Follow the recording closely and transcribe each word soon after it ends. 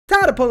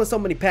pulling so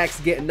many packs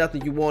and getting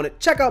nothing you wanted?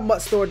 Check out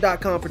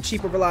muttstore.com for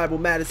cheap and reliable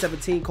Madden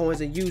 17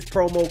 coins and use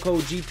promo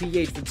code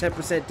GPH for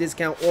 10%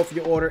 discount off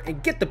your order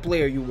and get the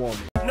player you wanted.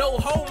 No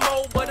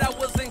homo, but I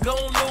wasn't gon'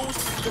 lose,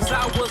 cause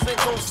I wasn't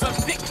gon'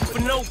 suck dick for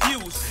no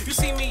views. You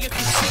see me if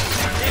you see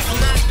me, if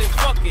not then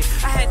fuck it.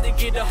 I had to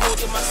get a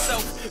hold of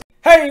myself.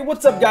 Hey,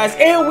 what's up guys,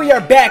 and we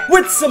are back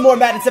with some more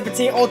Madden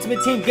 17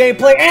 Ultimate Team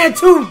gameplay, and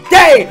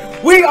today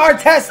we are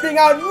testing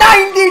out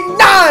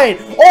 99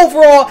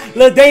 overall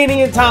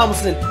Ladainian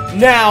Tomlinson.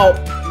 Now,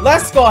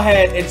 let's go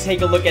ahead and take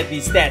a look at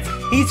these stats.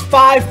 He's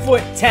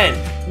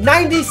 5'10",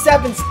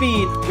 97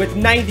 speed with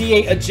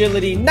 98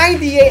 agility,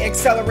 98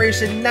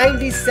 acceleration,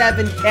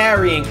 97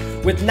 carrying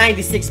with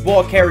 96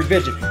 ball carry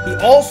vision. He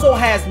also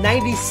has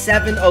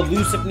 97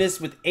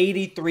 elusiveness with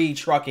 83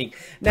 trucking.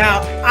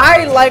 Now,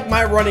 I like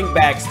my running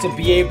backs to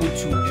be able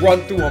to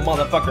run through a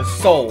motherfucker's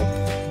soul,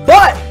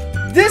 but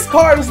this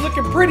card is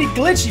looking pretty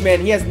glitchy,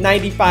 man. He has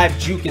 95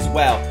 juke as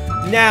well.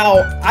 Now,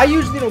 I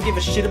usually don't give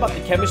a shit about the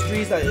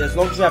chemistries. As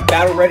long as you have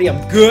battle ready,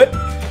 I'm good.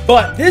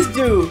 But this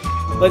dude,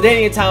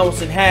 Ladainian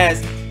Tomlinson,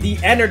 has the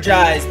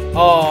energized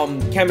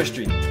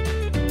chemistry.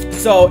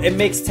 So it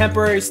makes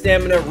temporary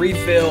stamina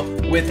refill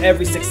with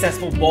every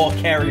successful ball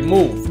carry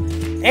move.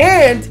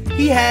 And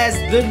he has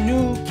the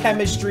new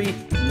chemistry,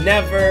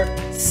 Never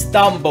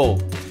Stumble.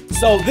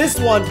 So this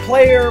one,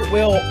 player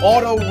will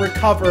auto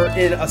recover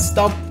in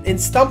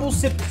stumble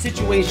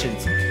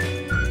situations.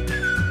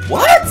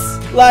 What?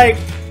 Like,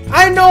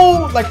 I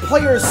know like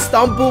players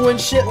stumble and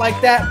shit like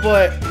that,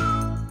 but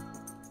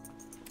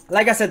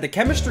like I said, the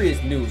chemistry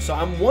is new. So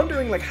I'm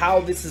wondering like how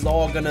this is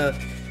all gonna,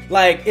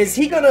 like, is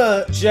he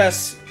gonna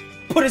just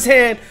put his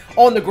hand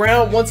on the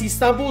ground once he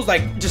stumbles,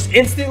 like just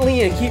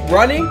instantly and keep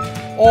running?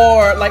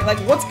 Or like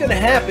what's gonna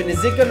happen?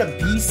 Is it gonna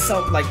be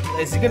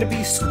is it gonna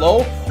be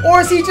slow?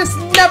 Or is he just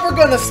never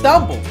gonna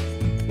stumble?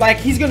 Like,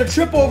 he's gonna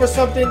trip over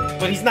something,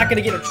 but he's not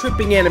gonna get a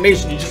tripping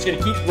animation. He's just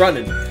gonna keep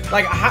running.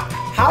 Like,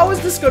 how is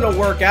this gonna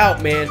work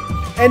out, man?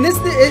 And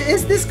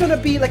is this gonna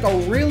be like a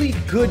really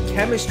good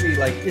chemistry?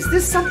 Like, is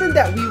this something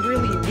that we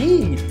really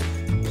need?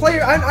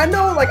 I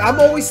know, like,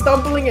 I'm always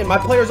stumbling and my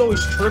player's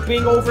always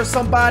tripping over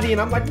somebody, and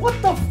I'm like, what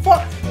the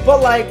fuck?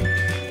 But like,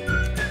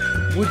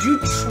 would you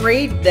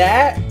trade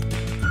that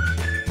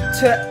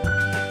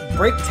to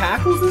break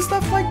tackles and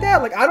stuff like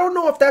that? Like, I don't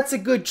know if that's a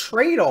good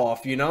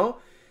trade-off, you know?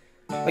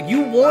 Like,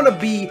 you want to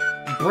be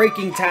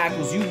breaking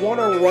tackles, you want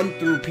to run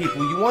through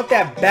people, you want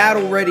that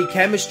battle-ready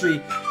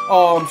chemistry,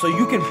 so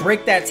you can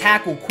break that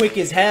tackle quick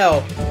as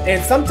hell,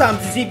 and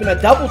sometimes it's even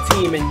a double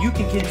team, and you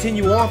can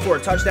continue on for a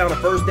touchdown, a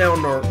first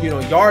down, or, you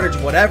know, yardage,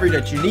 whatever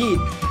that you need.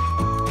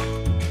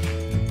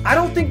 I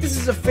don't think this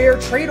is a fair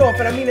trade-off,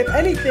 and I mean, if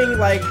anything,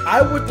 like,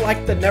 I would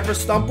like the Never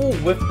Stumble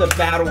with the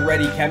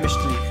battle-ready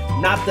chemistry,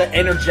 not the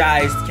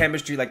energized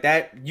chemistry like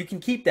that. You can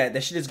keep that.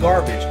 That shit is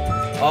garbage.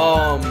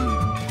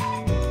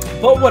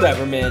 But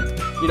whatever, man.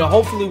 You know,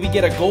 hopefully we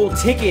get a gold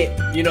ticket,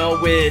 you know,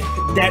 with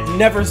that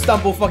Never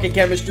Stumble fucking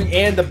chemistry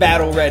and the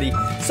battle ready.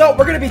 So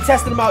we're going to be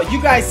testing them out.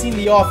 You guys seen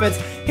the offense.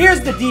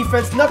 Here's the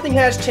defense. Nothing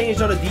has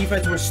changed on the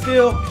defense. We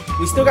still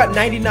got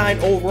 99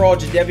 overall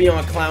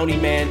Jadeveon Clowney,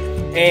 man.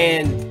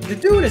 And the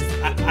dude is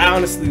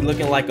honestly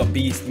looking like a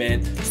beast,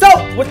 man. So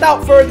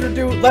without further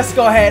ado, let's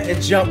go ahead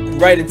and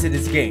jump right into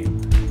this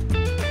game.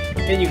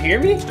 Can you hear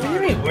me? What do you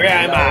mean? Where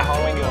am I?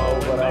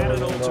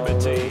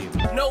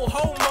 No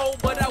homo,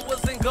 but I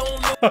wasn't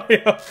gon'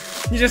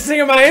 You just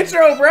singing my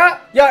intro, bruh?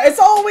 Yeah, it's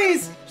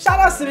always, shout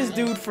outs to this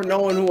dude for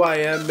knowing who I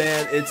am,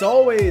 man. It's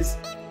always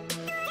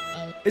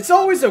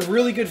a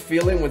really good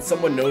feeling when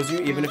someone knows you,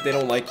 even if they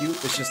don't like you.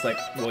 It's just like,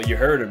 well, you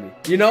heard of me,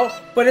 you know?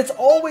 But it's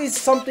always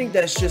something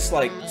that's just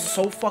like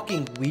so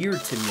fucking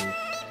weird to me.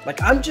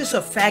 Like, I'm just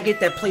a faggot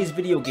that plays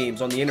video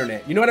games on the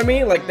internet. You know what I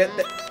mean? Like,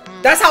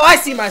 that's how I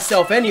see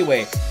myself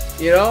anyway.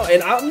 You know,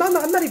 and I'm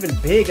not even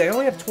big. I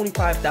only have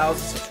 25,000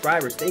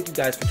 subscribers. Thank you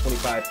guys for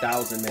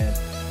 25,000, man.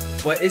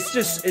 But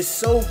it's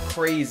so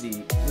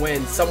crazy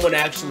when someone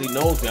actually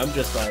knows me. I'm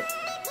just like,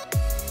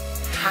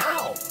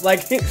 how?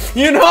 Like,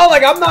 you know,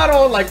 like, I'm not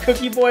on like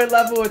Cookie Boy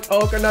level or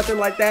Toke or nothing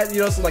like that.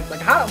 You know, so like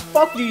how the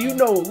fuck do you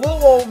know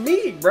little old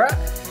me, bruh?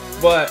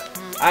 But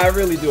I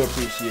really do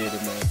appreciate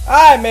it, man.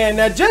 Alright, man,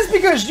 now just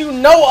because you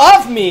know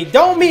of me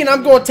don't mean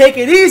I'm gonna take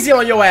it easy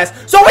on your ass.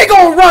 So we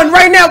gonna run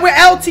right now with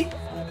LT.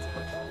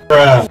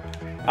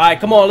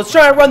 Alright, come on, let's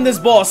try and run this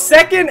ball.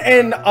 2nd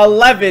and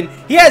 11.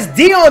 He has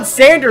Deion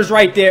Sanders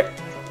right there.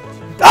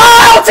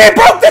 Oh, LT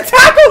broke the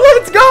tackle.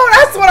 Let's go.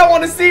 That's what I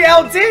want to see,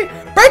 LT.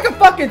 Break a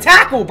fucking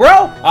tackle,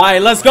 bro.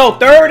 Alright, let's go.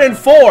 3rd and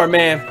 4,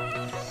 man.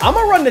 I'm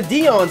gonna run the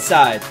Deion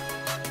side.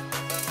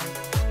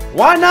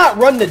 Why not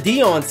run the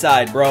Deion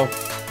side, bro?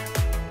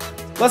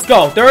 Let's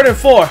go. 3rd and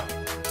 4.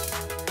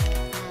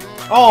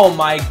 Oh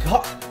my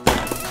god.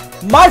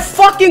 My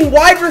fucking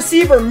wide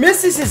receiver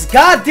misses his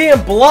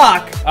goddamn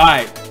block.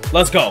 Alright,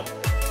 let's go.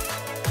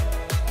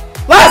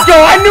 Let's go.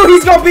 I knew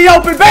he's gonna be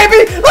open,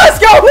 baby. Let's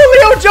go,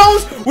 Julio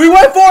Jones. We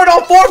went for it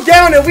on 4th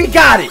down and we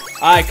got it.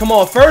 Alright, come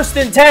on.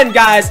 1st and 10,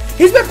 guys.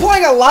 He's been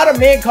playing a lot of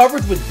man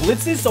coverage with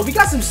blitzes, so we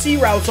got some C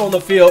routes on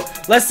the field.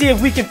 Let's see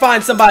if we can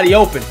find somebody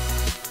open.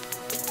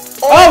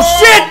 Oh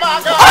shit!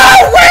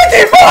 Oh,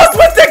 Randy Moss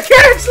with the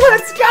catch!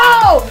 Let's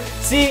go!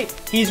 See,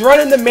 he's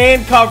running the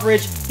man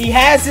coverage. He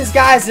has his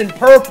guys in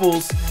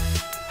purples.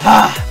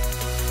 I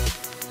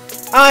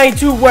ain't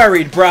too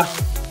worried, bruh.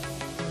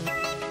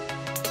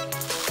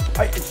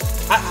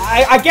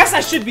 I guess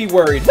I should be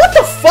worried. What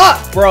the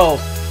fuck, bro?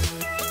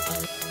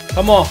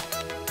 Come on.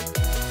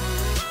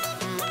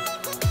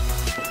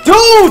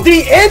 Dude,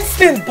 the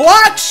instant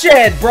block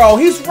shed, bro.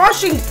 He's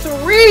rushing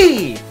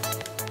 3.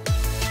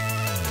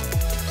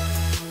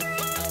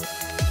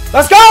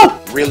 Let's go!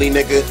 Really,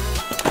 nigga?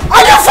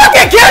 Are you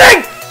fucking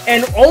kidding?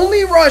 And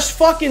only rush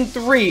fucking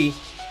 3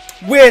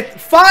 with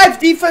 5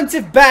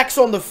 defensive backs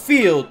on the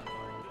field.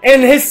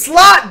 And his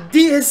slot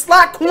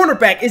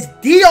cornerback is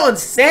Deion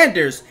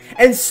Sanders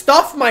and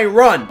stuff my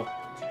run.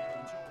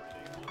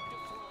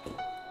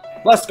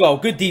 Let's go.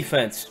 Good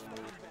defense.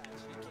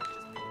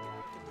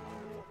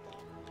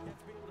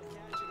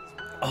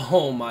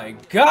 Oh my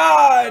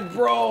god,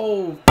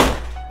 bro.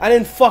 I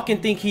didn't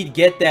fucking think he'd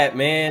get that,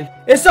 man.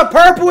 It's a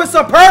purple, it's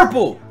a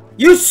purple!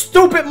 You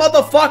stupid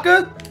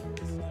motherfucker!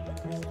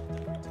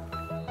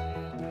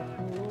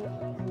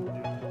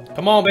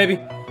 Come on, baby.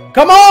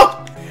 Come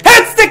on!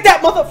 Head stick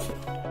that motherfucker!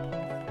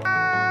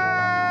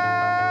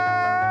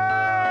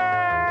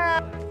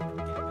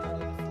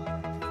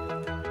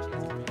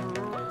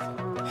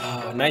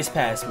 Nice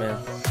pass, man.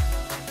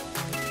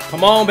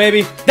 Come on,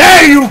 baby.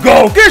 There you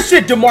go! Good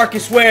shit,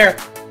 DeMarcus Ware!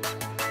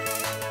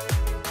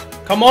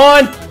 Come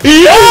on!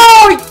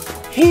 Oh!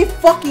 He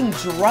fucking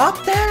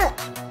dropped that?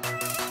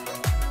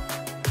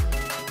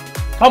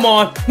 Come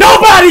on.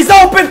 Nobody's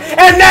open,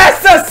 and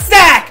that's a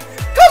sack!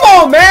 Come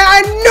on, man!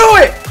 I knew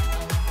it!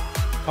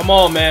 Come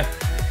on, man.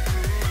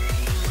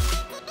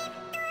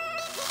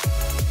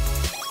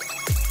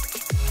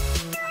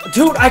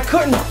 Dude, I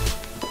couldn't...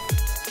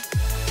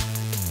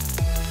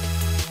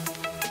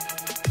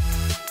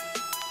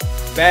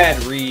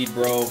 Bad read,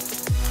 bro.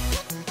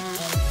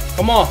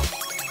 Come on.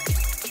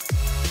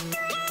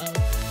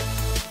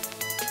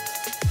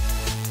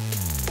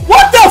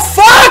 What the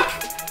fuck?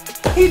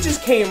 He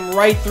just came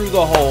right through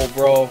the hole,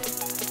 bro.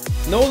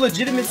 No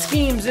legitimate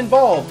schemes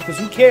involved, because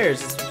who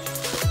cares?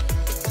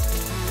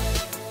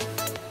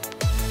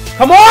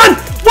 Come on!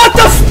 What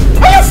the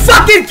f— are you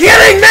fucking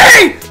kidding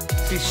me?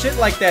 See, shit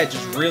like that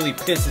just really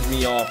pisses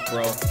me off,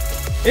 bro.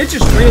 It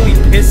just really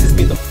pisses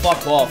me the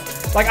fuck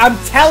off. Like, I'm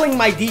telling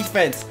my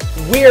defense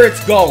where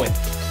it's going.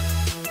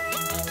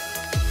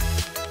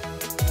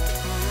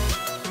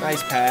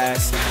 Nice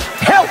pass.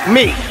 Help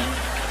me!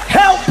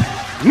 Help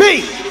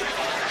me!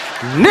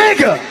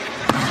 Nigga!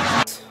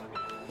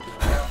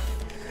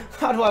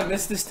 How do I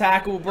miss this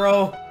tackle,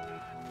 bro?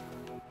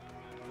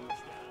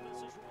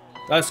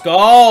 Let's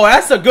go.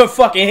 That's a good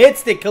fucking hit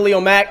stick,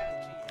 Khalil Mack.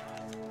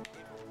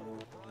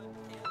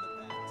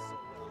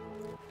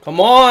 Come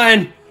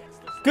on.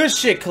 Good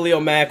shit,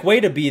 Khalil Mack. Way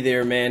to be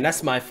there, man.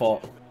 That's my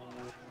fault.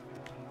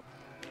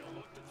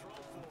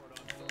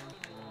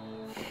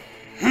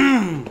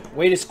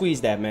 Way to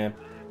squeeze that, man.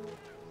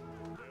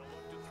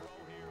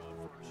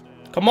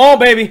 Come on,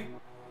 baby.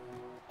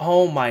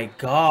 Oh my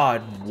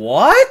god.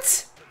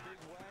 What?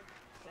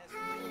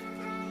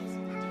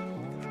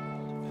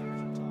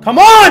 Come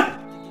on!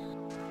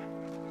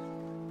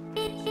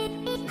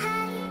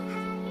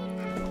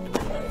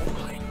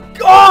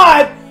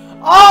 God!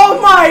 Oh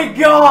my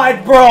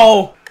god,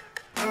 bro!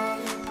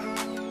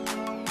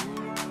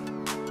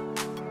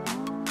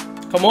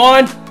 Come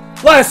on.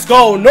 Let's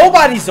go.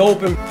 Nobody's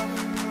open.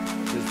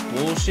 There's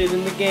bullshit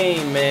in the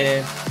game,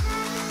 man.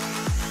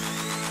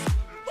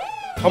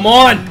 Come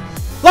on.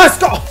 Let's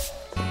go.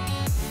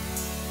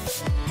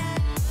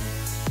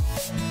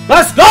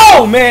 Let's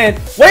go, man.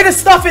 Way to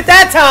stuff it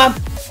that time.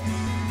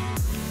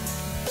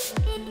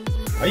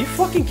 Are you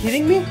fucking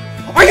kidding me?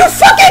 Are you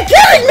fucking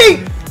kidding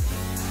me?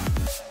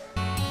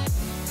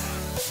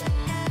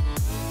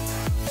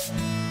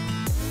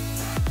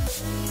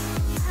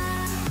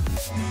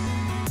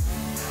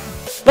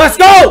 Let's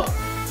go!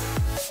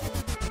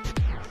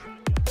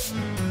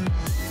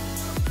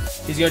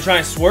 He's gonna try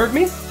and swerve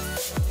me?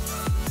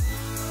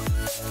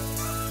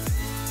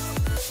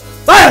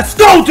 Let's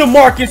go,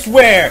 DeMarcus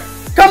Ware!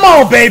 Come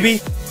on,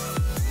 baby!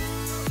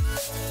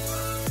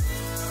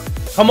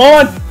 Come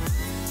on!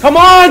 Come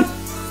on!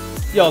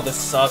 Yo, the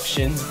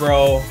suctions,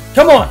 bro.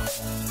 Come on!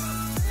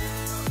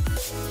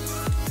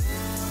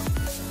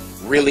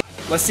 Really?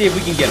 Let's see if we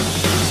can get him.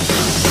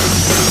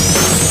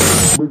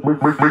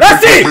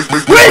 Let's see! We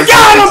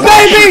got him,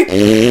 baby!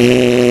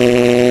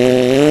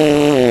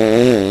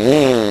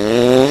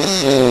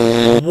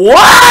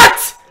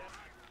 What?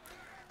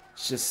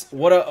 It's just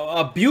what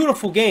a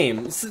beautiful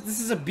game. This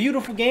is a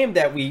beautiful game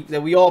that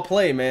we all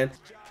play, man.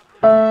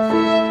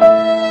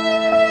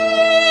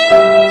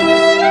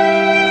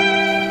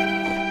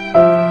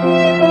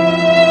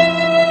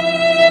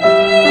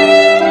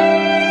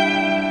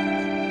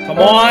 Come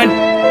on!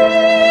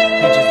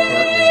 He just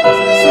burnt me because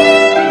of this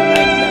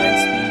 99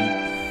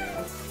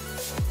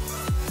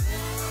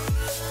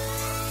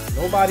 speed.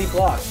 Nobody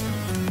blocked.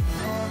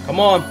 Come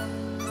on.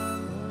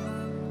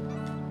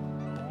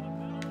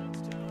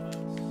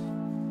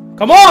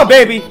 Come on,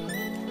 baby!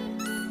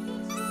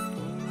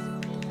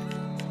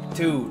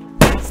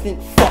 Dude,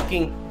 instant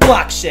fucking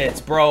block sheds,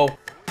 bro.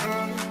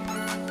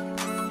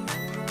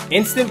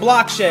 Instant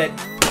block shed.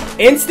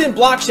 Instant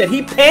block shed.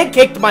 He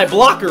pancaked my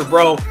blocker,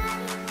 bro.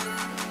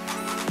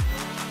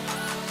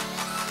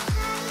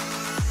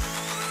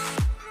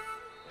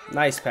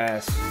 Nice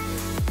pass.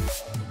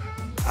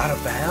 Out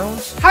of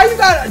bounds? How you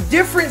got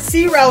different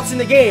C routes in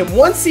the game?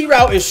 One C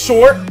route is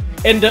short,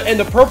 and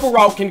the purple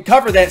route can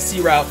cover that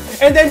C route.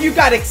 And then you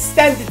got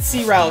extended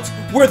C routes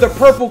where the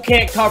purple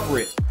can't cover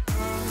it.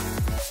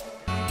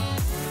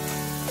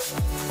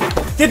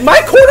 Did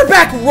my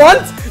quarterback run?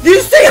 Do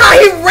you see how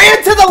he ran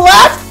to the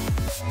left?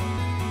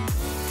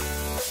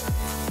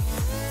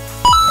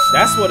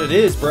 That's what it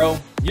is, bro.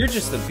 You're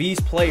just a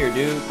beast player,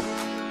 dude.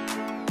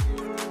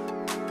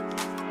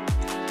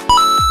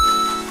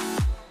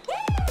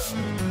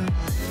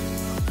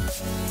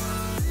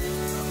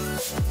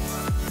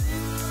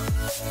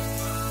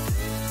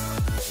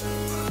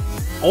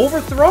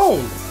 Overthrown.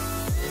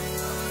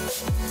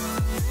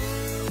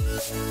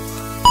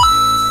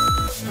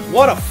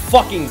 What a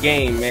fucking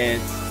game, man.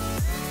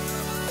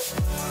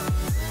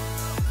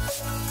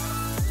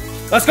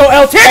 Let's go,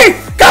 LT!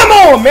 Come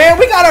on, man!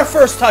 We got our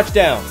first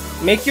touchdown.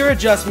 Make your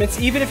adjustments,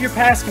 even if you're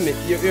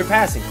you're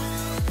passing.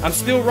 I'm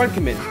still run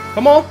committed.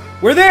 Come on,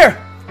 we're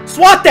there.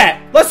 Swat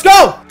that. Let's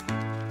go.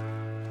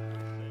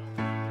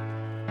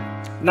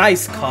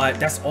 Nice cut.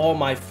 That's all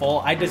my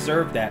fault. I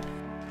deserve that.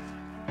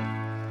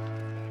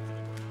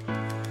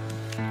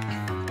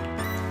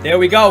 There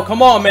we go.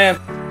 Come on, man.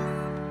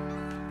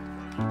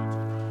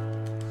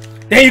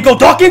 There you go,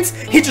 Dawkins!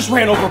 He just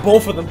ran over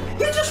both of them.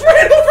 He just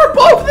ran over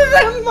both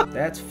of them!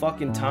 That's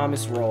fucking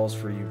Thomas Rawls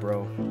for you,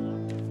 bro.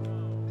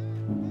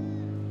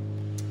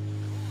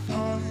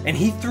 And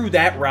he threw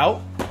that route.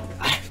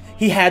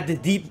 He had the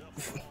deep...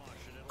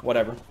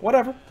 Whatever.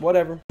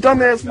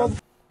 Dumbass mother...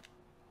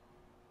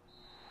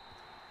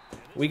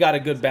 We got a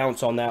good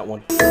bounce on that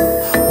one.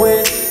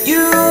 With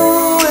you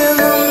in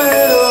the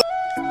middle.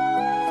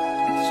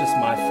 It's just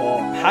my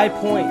fault. High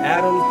point,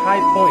 Adam. High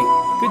point.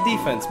 Good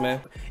defense, man.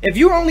 If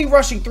you're only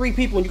rushing 3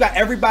 people and you got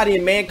everybody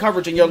in man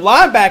coverage and your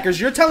linebackers,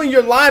 you're telling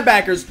your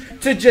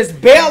linebackers to just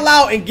bail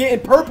out and get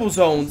in purple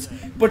zones,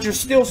 but you're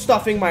still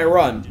stuffing my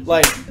run.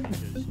 Like,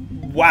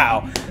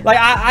 wow. Like,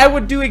 I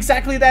would do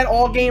exactly that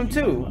all game,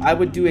 too. I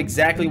would do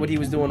exactly what he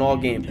was doing all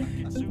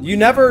game. You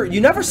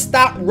never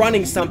stop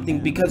running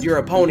something because your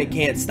opponent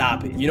can't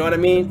stop it. You know what I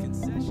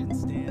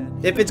mean?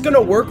 If it's going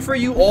to work for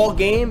you all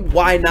game,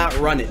 why not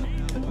run it?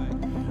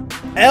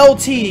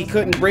 LT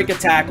couldn't break a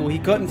tackle. He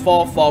couldn't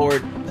fall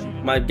forward.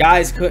 My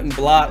guys couldn't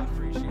block.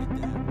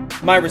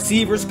 My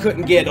receivers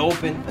couldn't get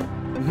open.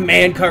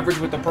 Man coverage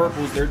with the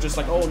purples. They're just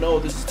like, oh no,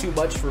 this is too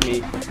much for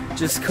me.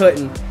 Just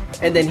couldn't.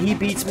 And then he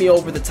beats me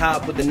over the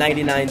top with the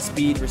 99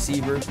 speed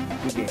receiver.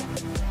 Good game.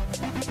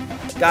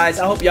 Guys,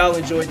 I hope y'all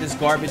enjoyed this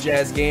garbage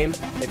ass game.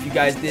 If you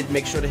guys did,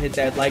 make sure to hit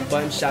that like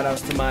button. Shout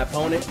outs to my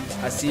opponent.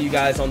 I see you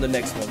guys on the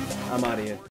next one. I'm out of here.